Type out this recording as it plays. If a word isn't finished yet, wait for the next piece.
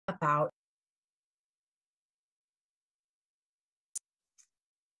about.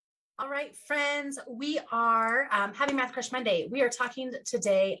 All right, friends, we are having Math Crush Monday. We are talking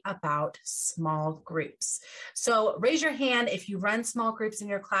today about small groups. So raise your hand if you run small groups in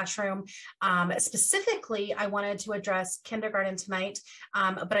your classroom. Specifically, I wanted to address kindergarten tonight,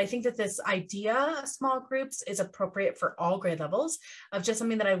 but I think that this idea of small groups is appropriate for all grade levels, of just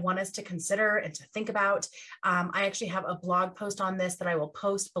something that I want us to consider and to think about. I actually have a blog post on this that I will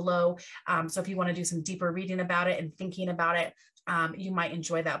post below. So if you want to do some deeper reading about it and thinking about it, you might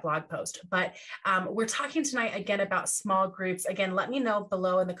enjoy that blog post. But we're talking tonight again about small groups. Again, let me know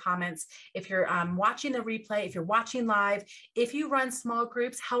below in the comments if you're watching the replay, if you're watching live, if you run small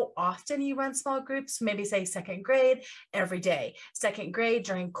groups, how often you run small groups. Maybe say second grade, every day. Second grade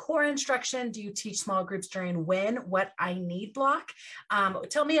during core instruction. Do you teach small groups during what I need block?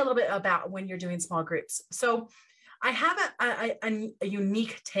 Tell me a little bit about when you're doing small groups. So I have a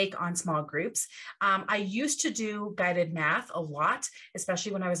unique take on small groups. I used to do guided math a lot,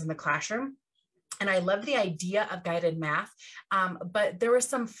 especially when I was in the classroom. And I love the idea of guided math, but there were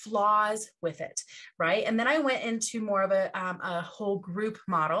some flaws with it, right? And then I went into more of a whole group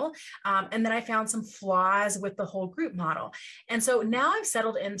model, and then I found some flaws with the whole group model. And so now I've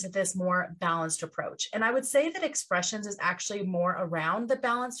settled into this more balanced approach. And I would say that expressions is actually more around the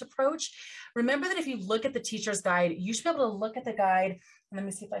balanced approach. Remember that if you look at the teacher's guide, you should be able to look at the guide. And let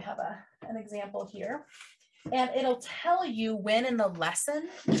me see if I have an example here. And it'll tell you when in the lesson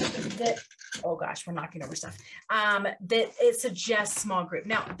that, oh gosh, we're knocking over stuff, that it suggests small group.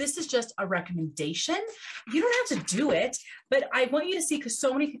 Now, this is just a recommendation. You don't have to do it, but I want you to see, because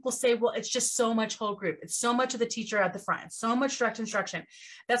so many people say, well, it's just so much whole group. It's so much of the teacher at the front, so much direct instruction.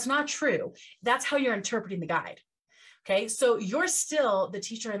 That's not true. That's how you're interpreting the guide. Okay, so you're still the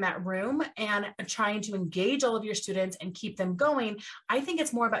teacher in that room and trying to engage all of your students and keep them going. I think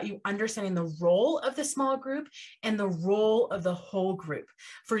it's more about you understanding the role of the small group and the role of the whole group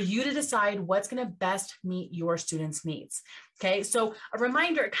for you to decide what's going to best meet your students' needs. Okay, so a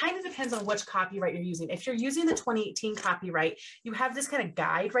reminder, it kind of depends on which copyright you're using. If you're using the 2018 copyright, you have this kind of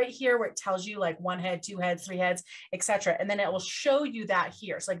guide right here where it tells you like 1 head, 2 heads, 3 heads, etc. And then it will show you that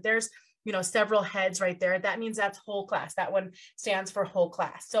here. So like there's several heads right there. That means that's whole class. That one stands for whole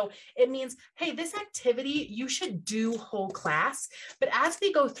class. So it means, hey, this activity, you should do whole class. But as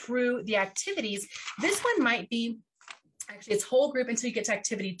we go through the activities, this one might be, actually it's whole group until you get to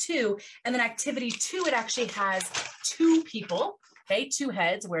activity 2. And then activity 2, it actually has 2 people. Okay, 2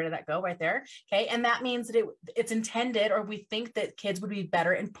 heads, where did that go? Right there. Okay, and that means that it's intended, or we think that kids would be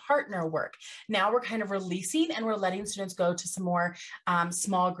better in partner work. Now we're kind of releasing and we're letting students go to some more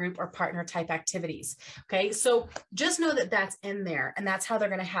small group or partner type activities. Okay, so just know that that's in there, and that's how they're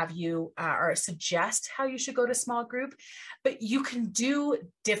going to have you or suggest how you should go to small group. But you can do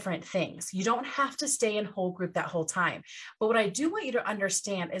different things. You don't have to stay in whole group that whole time. But what I do want you to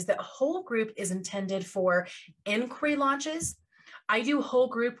understand is that whole group is intended for inquiry launches. I do whole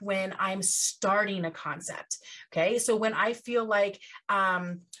group when I'm starting a concept. Okay, so when I feel like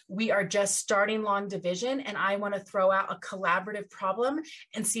we are just starting long division and I want to throw out a collaborative problem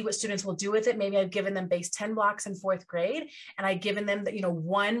and see what students will do with it. Maybe I've given them base 10 blocks in 4th grade, and I've given them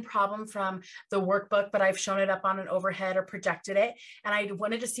one problem from the workbook, but I've shown it up on an overhead or projected it, and I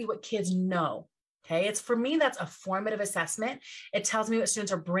wanted to see what kids know. Okay, for me, that's a formative assessment. It tells me what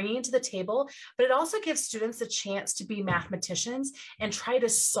students are bringing to the table, but it also gives students a chance to be mathematicians and try to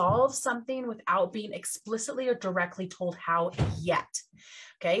solve something without being explicitly or directly told how yet.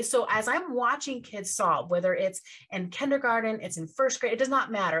 Okay, so as I'm watching kids solve, whether it's in kindergarten, it's in 1st grade, it does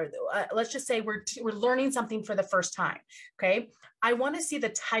not matter. Let's just say we're learning something for the first time. Okay, I want to see the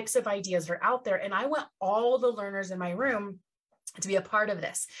types of ideas that are out there, and I want all the learners in my room to be a part of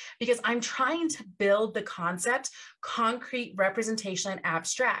this, because I'm trying to build the concept, concrete, representation, and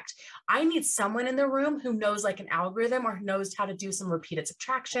abstract. I need someone in the room who knows like an algorithm, or knows how to do some repeated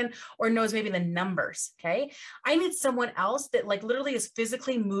subtraction, or knows maybe the numbers, okay? I need someone else that like literally is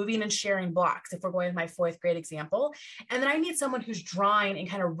physically moving and sharing blocks, if we're going with my 4th grade example. And then I need someone who's drawing and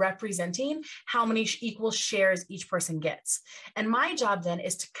kind of representing how many equal shares each person gets. And my job then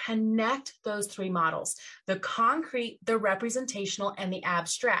is to connect those 3 models, the concrete, the representational, and the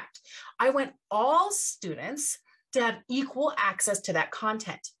abstract. I want all students to have equal access to that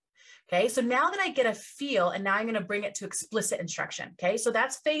content. Okay, so now that I get a feel, and now I'm going to bring it to explicit instruction. Okay, so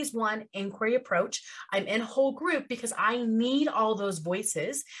that's phase 1, inquiry approach. I'm in whole group because I need all those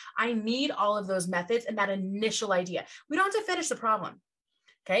voices. I need all of those methods and that initial idea. We don't have to finish the problem.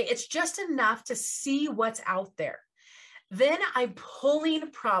 Okay, it's just enough to see what's out there. Then I'm pulling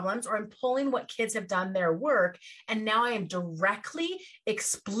problems, or I'm pulling what kids have done their work. And now I am directly,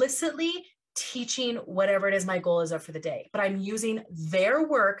 explicitly teaching whatever it is my goal is for the day, but I'm using their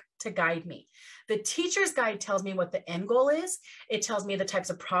work to guide me. The teacher's guide tells me what the end goal is. It tells me the types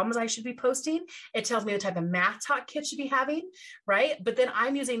of problems I should be posting. It tells me the type of math talk kids should be having, right? But then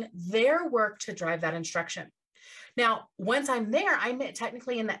I'm using their work to drive that instruction. Now, once I'm there, I'm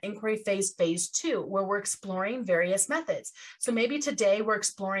technically in the inquiry phase, phase 2, where we're exploring various methods. So maybe today we're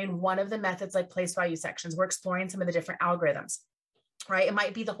exploring one of the methods like place value sections. We're exploring some of the different algorithms, right? It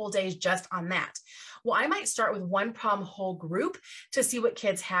might be the whole day is just on that. Well, I might start with one problem whole group to see what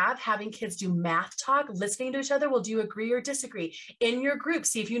kids have, having kids do math talk, listening to each other. Will do you agree or disagree? In your group,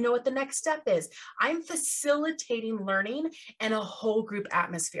 see if you know what the next step is. I'm facilitating learning in a whole group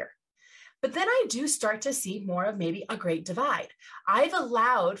atmosphere. But then I do start to see more of maybe a great divide. I've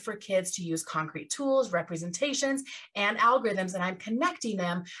allowed for kids to use concrete tools, representations, and algorithms, and I'm connecting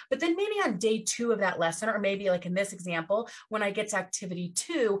them. But then maybe on day 2 of that lesson, or maybe like in this example, when I get to activity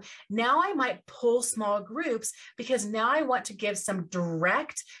 2, now I might pull small groups because now I want to give some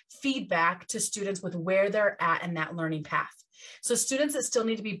direct feedback to students with where they're at in that learning path. So students that still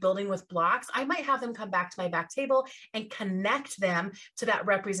need to be building with blocks, I might have them come back to my back table and connect them to that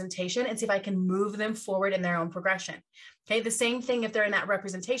representation and see if I can move them forward in their own progression. Okay, the same thing if they're in that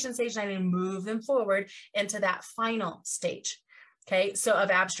representation stage, I need to move them forward into that final stage, okay, so of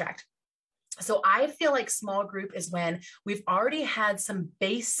abstract. So I feel like small group is when we've already had some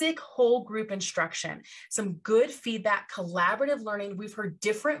basic whole group instruction, some good feedback, collaborative learning. We've heard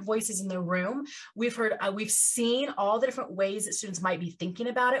different voices in the room. We've seen all the different ways that students might be thinking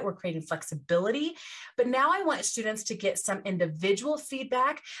about it. We're creating flexibility, but now I want students to get some individual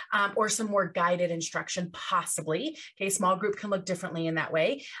feedback or some more guided instruction, possibly. Okay, small group can look differently in that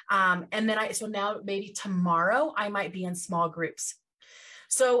way. So now maybe tomorrow I might be in small groups.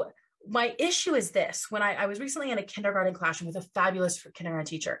 So my issue is this: when I was recently in a kindergarten classroom with a fabulous kindergarten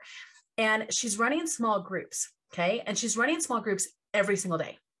teacher, and she's running small groups, okay? And she's running small groups every single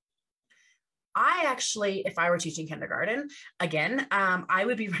day. I actually, if I were teaching kindergarten, again, I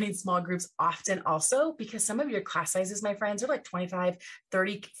would be running small groups often also, because some of your class sizes, my friends, are like 25,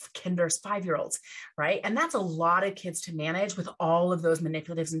 30 kinders, 5-year-olds, right? And that's a lot of kids to manage with all of those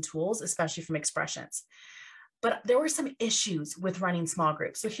manipulatives and tools, especially from expressions. But there were some issues with running small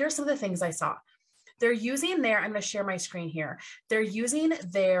groups. So here's some of the things I saw. They're using their, I'm going to share my screen here. They're using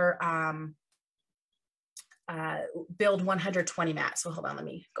their build 120 mat. So hold on, let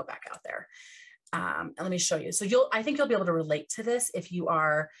me go back out there. And let me show you. So I think you'll be able to relate to this if you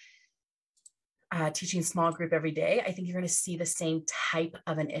are teaching small group every day. I think you're going to see the same type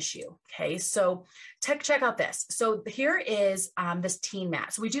of an issue. Okay, so check out this. So here is this teen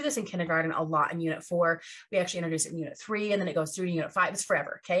mat. So we do this in kindergarten a lot in Unit 4. We actually introduce it in Unit 3, and then it goes through to Unit 5. It's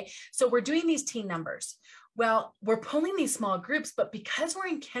forever. Okay, so we're doing these teen numbers. Well, we're pulling these small groups, but because we're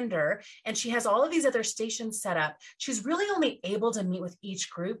in kinder and she has all of these other stations set up, she's really only able to meet with each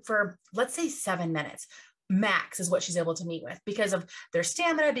group for, let's say, 7 minutes. Max is what she's able to meet with because of their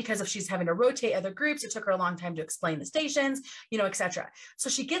stamina, because of she's having to rotate other groups. It took her a long time to explain the stations, etc. So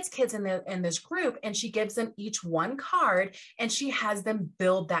she gets kids in this group and she gives them each one card and she has them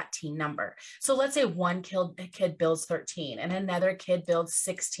build that teen number. So let's say one kid builds 13 and another kid builds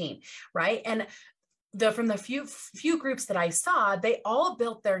 16, right? And from the few groups that I saw, they all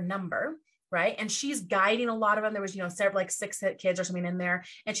built their number, right? And she's guiding a lot of them. There was, several, like 6 kids or something in there,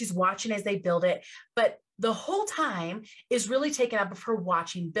 and she's watching as they build it. But the whole time is really taken up of her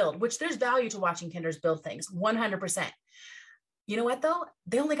watching build, which there's value to watching kinders build things, 100%. You know what though?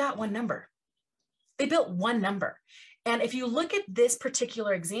 They only got one number. They built one number. And if you look at this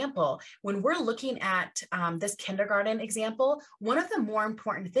particular example, when we're looking at this kindergarten example, one of the more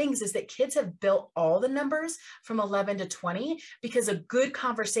important things is that kids have built all the numbers from 11 to 20, because a good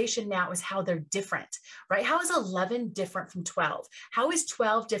conversation now is how they're different, right? How is 11 different from 12? How is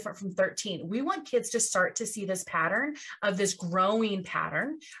 12 different from 13? We want kids to start to see this pattern of this growing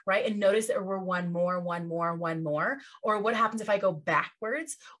pattern, right? And notice that we're one more, one more, one more. Or what happens if I go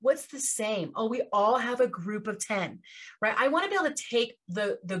backwards? What's the same? Oh, we all have a group of 10. Right? I want to be able to take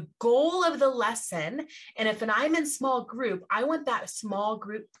the goal of the lesson. And if I'm in small group, I want that small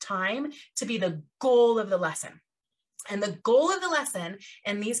group time to be the goal of the lesson. And the goal of the lesson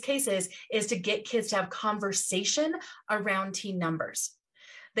in these cases is to get kids to have conversation around teen numbers.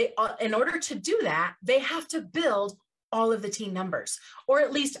 In order to do that, they have to build all of the teen numbers, or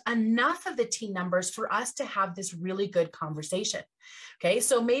at least enough of the teen numbers for us to have this really good conversation. Okay,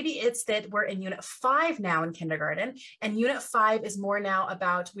 so maybe it's that we're in unit 5 now in kindergarten, and unit 5 is more now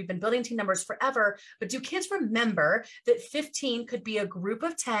about, we've been building teen numbers forever, but do kids remember that 15 could be a group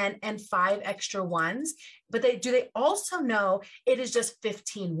of 10 and 5 extra ones? But do they also know it is just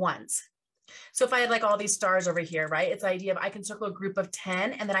 15 ones? So if I had like all these stars over here, right? It's the idea of I can circle a group of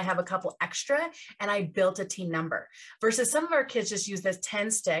 10 and then I have a couple extra and I built a teen number, versus some of our kids just use this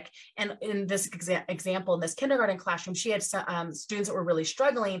 10 stick. And in this example, in this kindergarten classroom, she had some, students that were really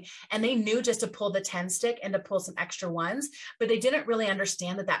struggling, and they knew just to pull the 10 stick and to pull some extra ones, but they didn't really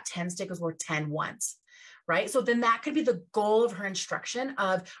understand that that 10 stick was worth 10 ones. Right? So then that could be the goal of her instruction,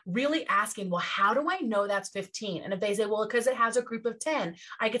 of really asking, well, how do I know that's 15? And if they say, well, because it has a group of 10,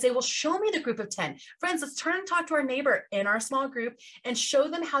 I could say, well, show me the group of 10. Friends, let's turn and talk to our neighbor in our small group and show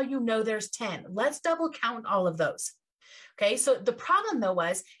them how you know there's 10. Let's double count all of those. Okay, so the problem though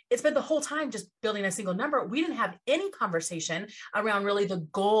was, it's been the whole time just building a single number. We didn't have any conversation around really the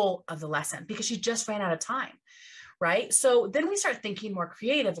goal of the lesson because she just ran out of time. Right? So then we start thinking more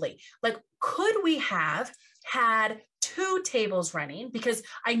creatively, like, could we have had 2 tables running? Because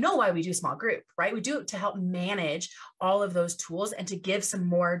I know why we do small group, right? We do it to help manage all of those tools and to give some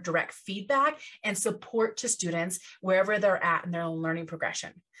more direct feedback and support to students wherever they're at in their own learning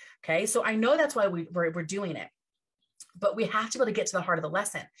progression. Okay, so I know that's why we're doing it. But we have to be able to get to the heart of the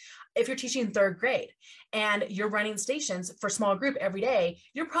lesson. If you're teaching 3rd grade and you're running stations for small group every day,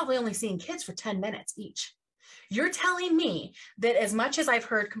 you're probably only seeing kids for 10 minutes each. You're telling me that, as much as I've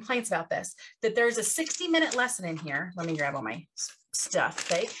heard complaints about this, that there's a 60-minute lesson in here. Let me grab all my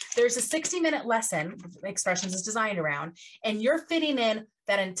stuff, okay? There's a 60-minute lesson Expressions is designed around, and you're fitting in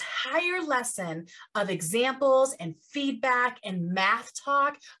that entire lesson of examples and feedback and math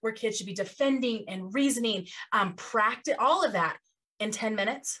talk where kids should be defending and reasoning, practice, all of that in 10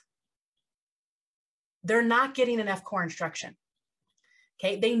 minutes. They're not getting enough core instruction,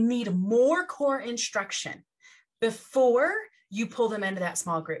 okay? They need more core instruction before you pull them into that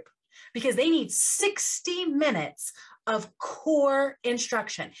small group, because they need 60 minutes of core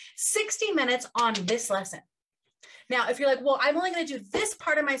instruction, 60 minutes on this lesson. Now, if you're like, well, I'm only going to do this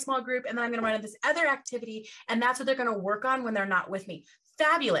part of my small group and then I'm going to run this other activity, and that's what they're going to work on when they're not with me.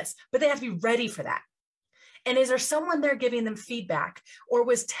 Fabulous, but they have to be ready for that. And is there someone there giving them feedback, or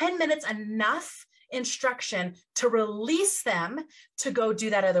was 10 minutes enough instruction to release them to go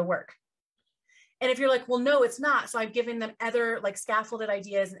do that other work? And if you're like, well, no, it's not. So I've given them other like scaffolded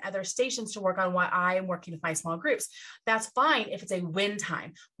ideas and other stations to work on while I am working with my small groups. That's fine if it's a win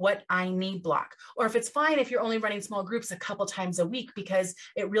time, what I need block. Or if it's fine if you're only running small groups a couple times a week, because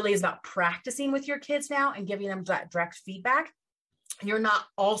it really is about practicing with your kids now and giving them that direct feedback. You're not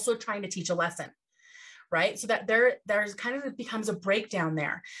also trying to teach a lesson. Right? So that there's kind of becomes a breakdown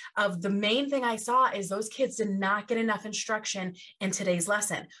there of the main thing I saw is those kids did not get enough instruction in today's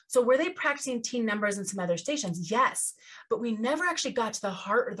lesson. So were they practicing teen numbers in some other stations? Yes, but we never actually got to the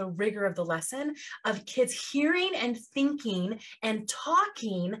heart or the rigor of the lesson of kids hearing and thinking and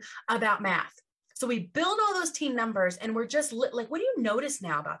talking about math. So we build all those teen numbers, and we're just like, what do you notice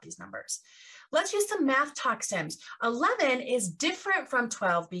now about these numbers? Let's use some math talk stems. 11 is different from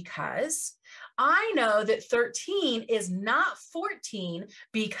 12 because I know that 13 is not 14,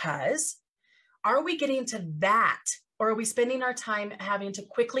 because are we getting to that? Or are we spending our time having to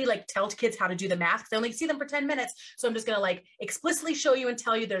quickly like tell kids how to do the math? They only see them for 10 minutes. So I'm just going to like explicitly show you and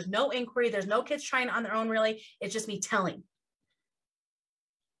tell you there's no inquiry. There's no kids trying on their own, really. It's just me telling.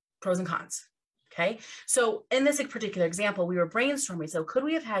 Pros and cons. Okay, so in this particular example, we were brainstorming. So could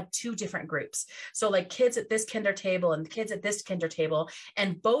we have had 2 different groups? So like kids at this kinder table and kids at this kinder table,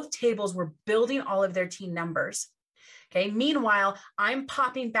 and both tables were building all of their teen numbers. Okay. Meanwhile, I'm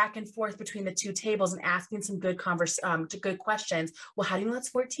popping back and forth between the 2 tables and asking some good good questions. Well, how do you know that's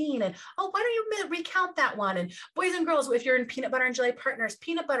 14? And oh, why don't you recount that one? And boys and girls, if you're in peanut butter and jelly partners,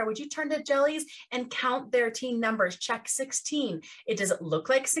 peanut butter, would you turn to jellies and count their teen numbers? Check 16. Does it look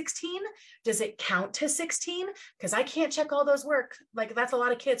like 16? Does it count to 16? Because I can't check all those work. Like that's a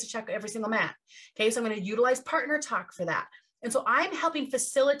lot of kids to check every single math. Okay. So I'm going to utilize partner talk for that. And so I'm helping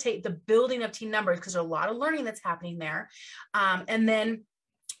facilitate the building of teen numbers because there's a lot of learning that's happening there. And then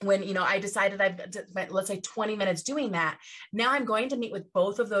when, I decided I've spent, let's say 20 minutes doing that, now I'm going to meet with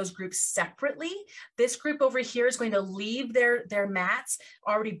both of those groups separately. This group over here is going to leave their mats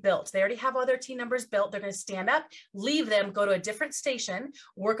already built. They already have all their teen numbers built. They're going to stand up, leave them, go to a different station,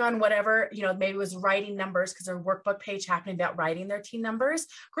 work on whatever, maybe it was writing numbers because their workbook page happened about writing their teen numbers.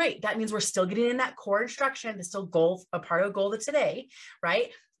 Great. That means we're still getting in that core instruction. It's still a part of the goal of today,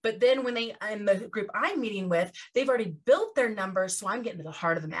 right? But then when they, in the group I'm meeting with, they've already built their numbers. So I'm getting to the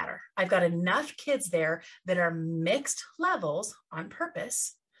heart of the matter. I've got enough kids there that are mixed levels on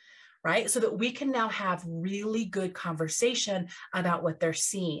purpose, right? So that we can now have really good conversation about what they're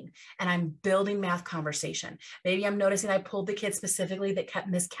seeing. And I'm building math conversation. Maybe I'm noticing I pulled the kids specifically that kept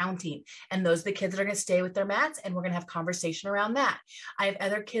miscounting. And those are the kids that are going to stay with their maths. And we're going to have conversation around that. I have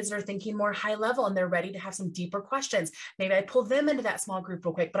other kids that are thinking more high level and they're ready to have some deeper questions. Maybe I pull them into that small group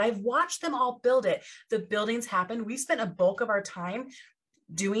real quick, but I've watched them all build it. The buildings happen. We spent a bulk of our time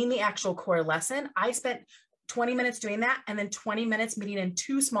doing the actual core lesson. I spent 20 minutes doing that, and then 20 minutes meeting in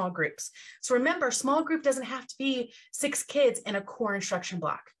 2 small groups. So remember, small group doesn't have to be 6 kids in a core instruction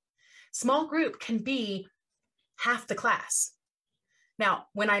block. Small group can be half the class. Now,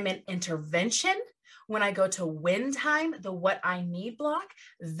 when I'm in intervention, when I go to win time, the what I need block,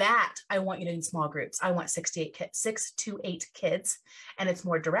 that I want you to do in small groups. I want 6 to 8 kids, and it's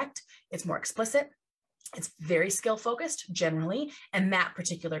more direct, it's more explicit, it's very skill focused generally, and that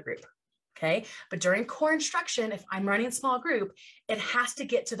particular group. Okay. But during core instruction, if I'm running a small group, it has to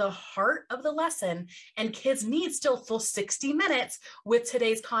get to the heart of the lesson, and kids need still full 60 minutes with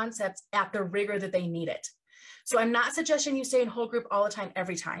today's concepts at the rigor that they need it. So I'm not suggesting you stay in whole group all the time,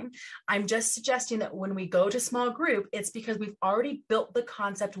 every time. I'm just suggesting that when we go to small group, it's because we've already built the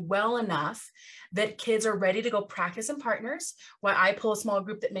concept well enough that kids are ready to go practice in partners, while I pull a small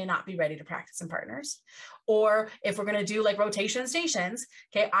group that may not be ready to practice in partners. Or if we're going to do like rotation stations,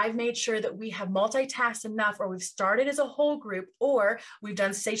 okay, I've made sure that we have multitasked enough, or we've started as a whole group, or we've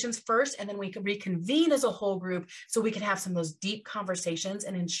done stations first and then we can reconvene as a whole group so we can have some of those deep conversations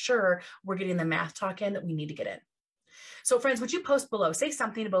and ensure we're getting the math talk in that we need to get in. So friends, would you post below, say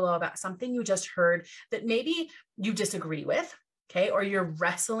something below about something you just heard that maybe you disagree with, okay, or you're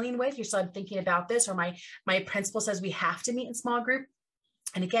wrestling with, you're still thinking about this, or my principal says we have to meet in small group.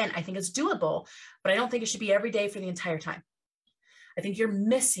 And again, I think it's doable, but I don't think it should be every day for the entire time. I think you're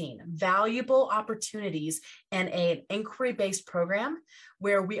missing valuable opportunities in an inquiry-based program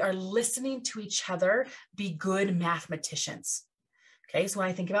where we are listening to each other be good mathematicians. Okay, so when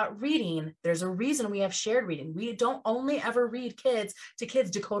I think about reading, there's a reason we have shared reading. We don't only ever read to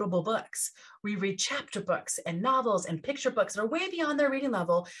kids decodable books. We read chapter books and novels and picture books that are way beyond their reading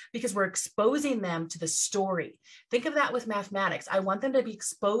level because we're exposing them to the story. Think of that with mathematics. I want them to be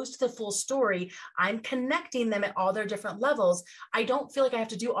exposed to the full story. I'm connecting them at all their different levels. I don't feel like I have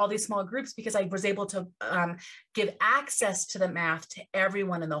to do all these small groups because I was able to give access to the math to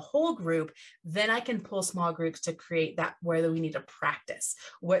everyone in the whole group. Then I can pull small groups to create that where we need to practice.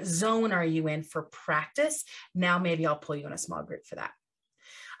 What zone are you in for practice? Now maybe I'll pull you in a small group for that.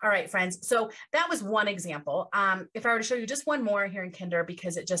 All right, friends. So that was one example. If I were to show you just one more here in Kinder,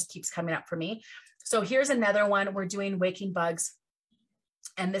 because it just keeps coming up for me. So here's another one. We're doing waking bugs.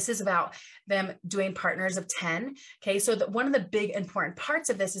 And this is about them doing partners of 10. Okay, so one of the big important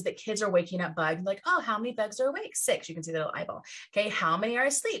parts of this is that kids are waking up bugs like, oh, how many bugs are awake? 6. You can see the little eyeball. Okay, how many are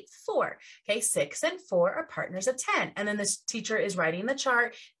asleep? 4. Okay, 6 and 4 are partners of 10. And then this teacher is writing the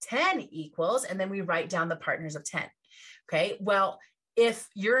chart, 10 equals, and then we write down the partners of 10. Okay, well, if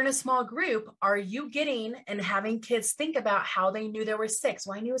you're in a small group, are you getting and having kids think about how they knew there were 6?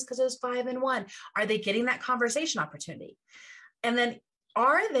 Well, I knew it was because it was 5 and 1. Are they getting that conversation opportunity? And then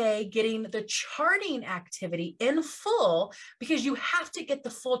are they getting the charting activity in full? Because you have to get the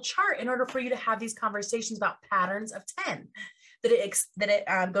full chart in order for you to have these conversations about patterns of 10, that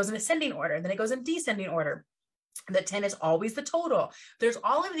it goes in ascending order, then it goes in descending order, that 10 is always the total. There's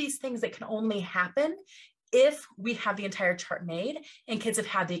all of these things that can only happen if we have the entire chart made and kids have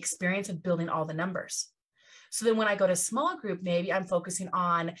had the experience of building all the numbers. So then when I go to small group, maybe I'm focusing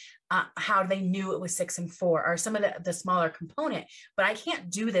on how they knew it was 6 and 4 or some of the smaller component, but I can't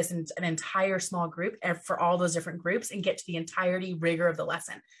do this in an entire small group for all those different groups and get to the entirety rigor of the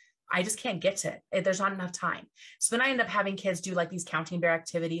lesson. I just can't get to it. There's not enough time. So then I end up having kids do like these counting bear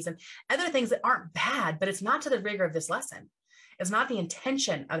activities and other things that aren't bad, but it's not to the rigor of this lesson. It's not the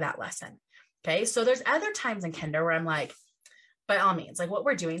intention of that lesson. Okay, so there's other times in Kinder where I'm like, by all means, like what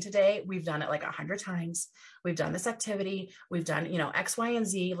we're doing today, we've done it like 100 times. We've done this activity. We've done, X, Y, and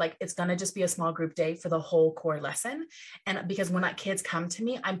Z. Like it's going to just be a small group day for the whole core lesson. And because when that kids come to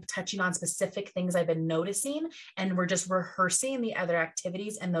me, I'm touching on specific things I've been noticing, and we're just rehearsing the other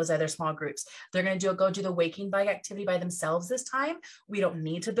activities in those other small groups. They're going to go do the waking bug activity by themselves this time. We don't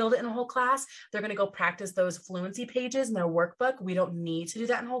need to build it in a whole class. They're going to go practice those fluency pages in their workbook. We don't need to do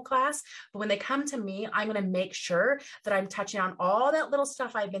that in whole class. But when they come to me, I'm going to make sure that I'm touching on all that little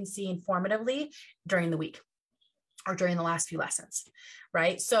stuff I've been seeing formatively during the week. or during the last few lessons,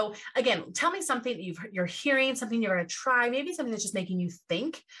 right? So again, tell me something that you're hearing, something you're going to try, maybe something that's just making you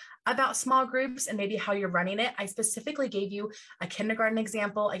think about small groups and maybe how you're running it. I specifically gave you a kindergarten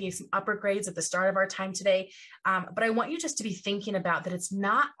example. I gave some upper grades at the start of our time today, but I want you just to be thinking about that it's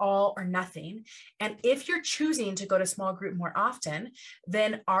not all or nothing. And if you're choosing to go to small group more often,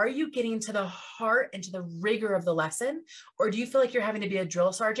 then are you getting to the heart and to the rigor of the lesson? Or do you feel like you're having to be a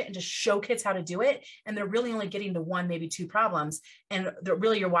drill sergeant and just show kids how to do it? And they're really only getting to one, maybe two problems. And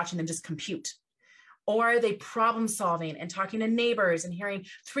really you're watching them just compute. Or are they problem solving and talking to neighbors and hearing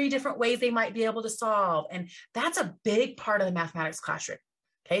 3 different ways they might be able to solve? And that's a big part of the mathematics classroom.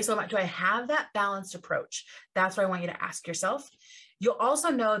 Okay, so do I have that balanced approach? That's what I want you to ask yourself. You'll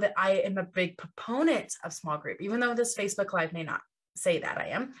also know that I am a big proponent of small group, even though this Facebook Live may not say that I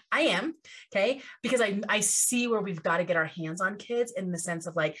am, okay? Because I see where we've got to get our hands on kids in the sense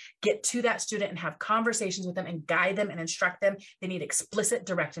of like, get to that student and have conversations with them and guide them and instruct them. They need explicit,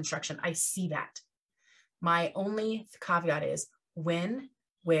 direct instruction. I see that. My only caveat is when,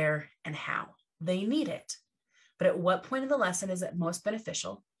 where, and how. They need it. But at what point in the lesson is it most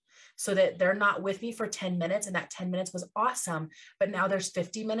beneficial so that they're not with me for 10 minutes and that 10 minutes was awesome, but now there's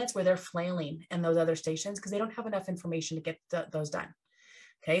 50 minutes where they're flailing in those other stations because they don't have enough information to get those done.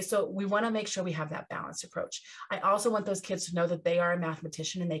 Okay, so we want to make sure we have that balanced approach. I also want those kids to know that they are a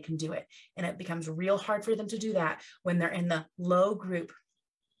mathematician and they can do it. And it becomes real hard for them to do that when they're in the low group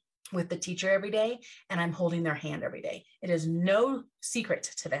with the teacher every day and I'm holding their hand every day. It is no secret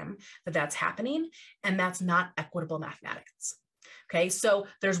to them that that's happening, and that's not equitable mathematics. Okay, so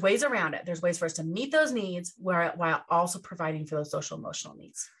there's ways around it. There's ways for us to meet those needs while also providing for those social emotional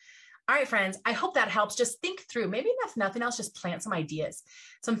needs. All right, friends, I hope that helps. Just think through, maybe if nothing else, just plant some ideas,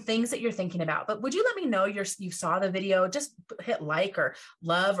 some things that you're thinking about. But would you let me know you saw the video? Just hit like or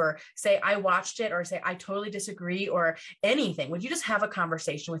love or say, I watched it, or say, I totally disagree, or anything. Would you just have a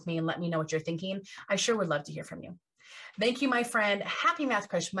conversation with me and let me know what you're thinking? I sure would love to hear from you. Thank you, my friend. Happy Math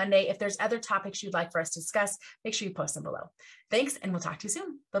Crush Monday. If there's other topics you'd like for us to discuss, make sure you post them below. Thanks, and we'll talk to you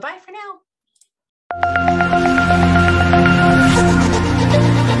soon. Bye-bye for now.